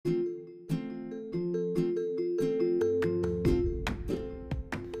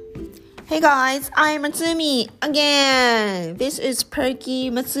Hey guys, I'm Matsumi again. This is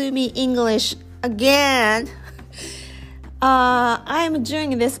Perky Matsumi English again. I'm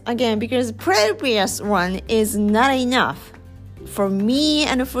doing this again because previous one is not enough for me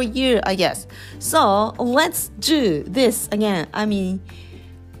and for you, I guess. So let's do this again. Really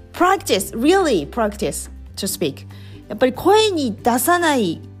practice to speak. やっぱり声に出さな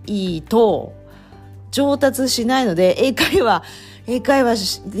いと上達しないので、英会話 で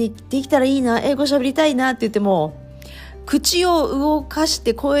きたらいいな、英語喋りたいなって言っても、口を動かし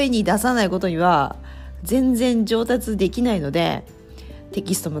て声に出さないことには全然上達できないので、テ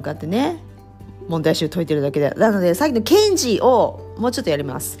キスト向かってね、問題集解いてるだけで。なので、さっきのケンジをもうちょっとやり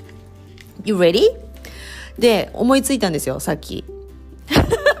ます。You ready? で、思いついたんですよ、さっき。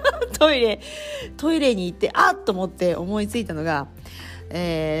トイレに行って、あっと思って思いついたのが、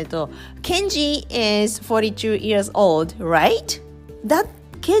Kenji is 42 years old, right?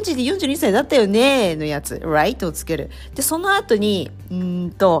 ケンジで42歳だったよねのやつ right をつける。でその後に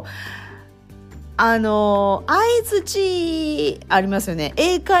相づちありますよね。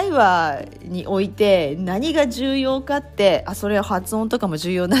英会話において何が重要かって、それは発音とかも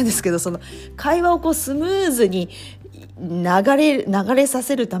重要なんですけど、その会話をこうスムーズに流れさ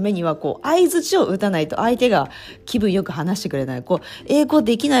せるためにはこう相づちを打たないと相手が気分よく話してくれない。こう英語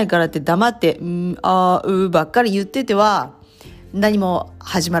できないからって黙ってばっかり言ってては何も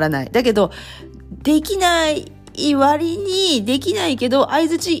始まらない。だけどできない割にできないけど相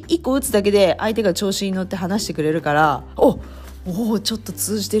づち1個打つだけで相手が調子に乗って話してくれるから、ちょっと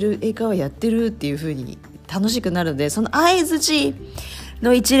通じてる、英会話やってるっていう風に楽しくなるので、その相づち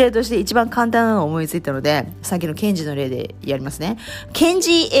の一例として一番簡単なのを思いついたので、さっきのケンジの例でやりますね。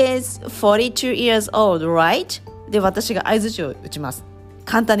Kenji is 42 years old, right? で、私が相づちを打ちます。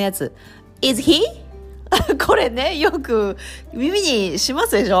簡単なやつ。Is he? これね、よく耳にしま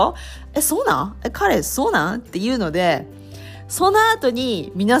すでしょ？そうなん？彼、そうなん？っていうので、その後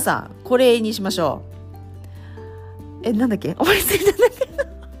に皆さん、これにしましょう。なんだっけ？思いついたんだけど。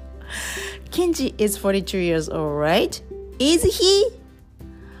Kenji is 42 years old, right? Is he?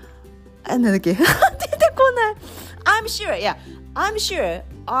 なんだっけ出てこない。I'm sure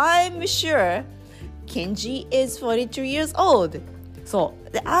Kenji is 42 years old. そ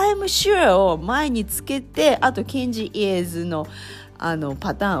うで I'm sure を前につけて、あと Kenji is の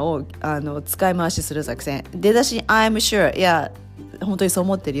パターンを使い回しする作戦。出だしに I'm sure、 いや本当にそう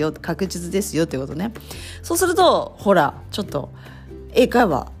思ってるよ、確実ですよってことね。そうするとほらちょっと英会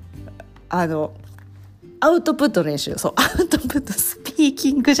話アウトプットの練習。そう、アウトプット、スピー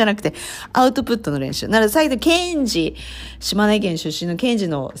キングじゃなくて、アウトプットの練習。なので、最後、島根県出身のケンジ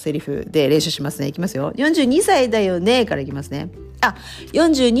のセリフで練習しますね。いきますよ。42歳だよねからいきますね。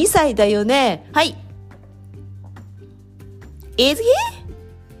42歳だよね。はい。Is he?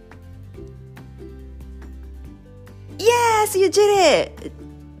 Yes, you did it.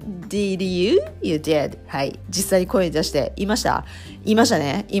 Did you? You did. はい。実際に声出して言いましたね。言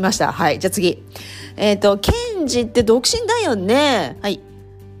いました。はい。じゃあ次。ケンジって独身だよね。はい。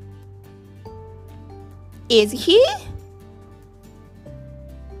Is he?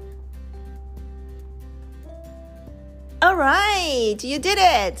 Alright, you did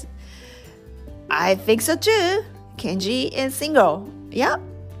it. I think so too. Kenji is single. Yeah,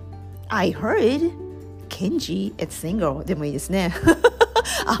 I heard Kenji is single. でもいいですね。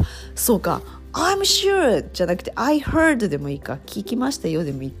そうか。I'm sure じゃなくて I heard でもいいか。聞きましたよ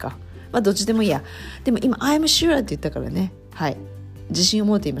でもいいか。どっちでもいいや。でも今 I'm sure って言ったからね。はい。自信を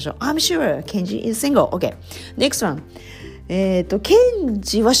持って言いましょう。I'm sure Kenji is single. OK. Next one. ケン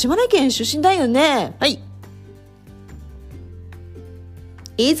ジは島根県出身だよね。はい。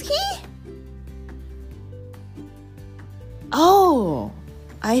Is he? Oh,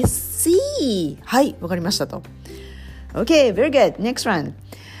 I see. はい。わかりましたと。OK. Very good. Next one.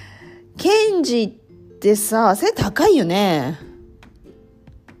 ケンジってさ、背高いよね。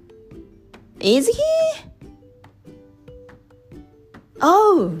Is he?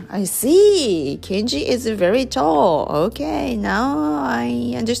 Oh, I see. Kenji is very tall. Okay, now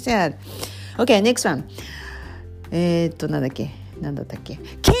I understand. Okay, next one. なんだったっけ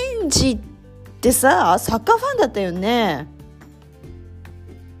ケンジってさ、サッカーファンだったよね。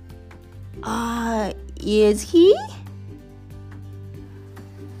Is he?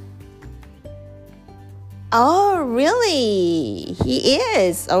 Oh, really? He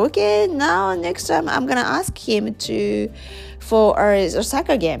is. Okay, now next time I'm gonna ask him for a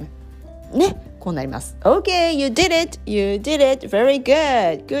soccer game. ね、こうなります。Okay, you did it. Very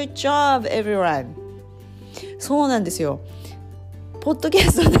good. Good job, everyone. そうなんですよ。ポッドキャ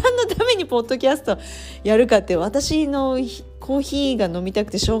スト、何のためにポッドキャストやるかって、私のコーヒーが飲みた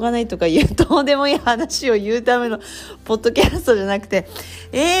くてしょうがないとかいうどうでもいい話を言うためのポッドキャストじゃなくて、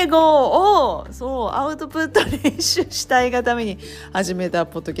英語をアウトプット練習したいがために始めた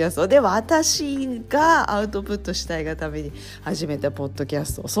ポッドキャストで、私がアウトプットしたいがために始めたポッドキャ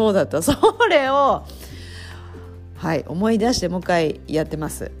スト、そうだった。それを思い出してもう一回やってま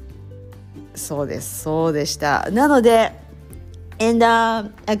す。そうです、そうでした。なのでAnd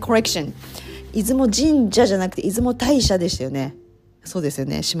correction、 出雲神社じゃなくて出雲大社でしたよね。そうですよ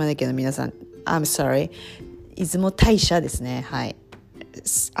ね、島根県の皆さん、 I'm sorry、 出雲大社ですね。はい。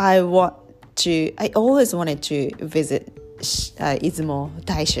 I always wanted to visit、出雲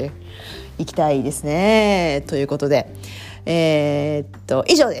大社行きたいですね。ということで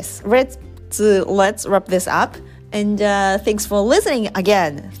以上です。 Let's wrap this up and thanks for listening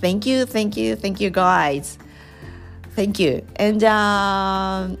again. Thank you guys. Thank you. And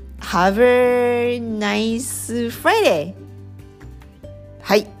have a nice Friday.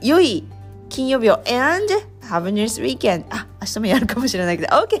 はい。良い金曜日を and have a nice weekend. 明日もやるかもしれないけ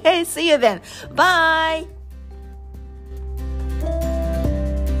ど。Okay, see you then. Bye!